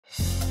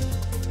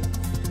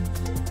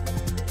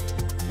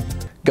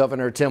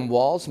Governor Tim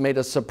Walz made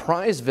a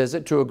surprise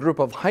visit to a group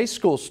of high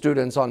school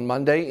students on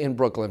Monday in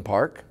Brooklyn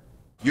Park.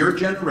 Your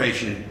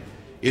generation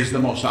is the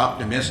most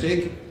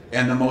optimistic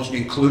and the most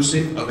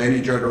inclusive of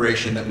any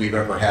generation that we've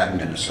ever had in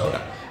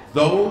Minnesota.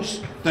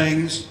 Those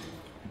things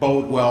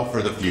bode well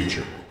for the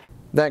future.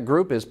 That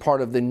group is part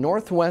of the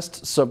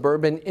Northwest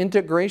Suburban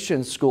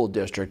Integration School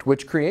District,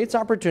 which creates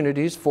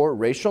opportunities for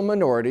racial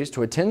minorities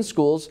to attend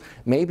schools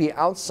maybe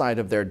outside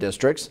of their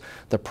districts.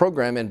 The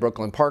program in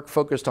Brooklyn Park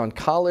focused on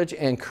college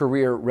and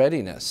career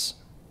readiness.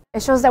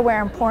 It shows that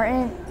we're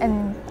important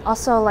and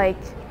also like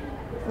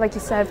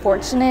you said,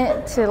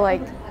 fortunate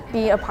to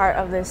be a part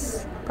of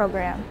this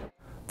program.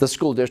 The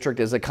school district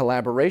is a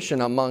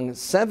collaboration among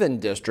 7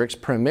 districts,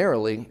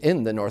 primarily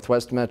in the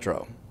Northwest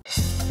Metro.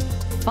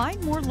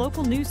 Find more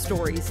local news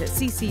stories at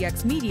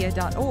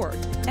ccxmedia.org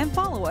and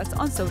follow us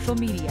on social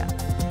media.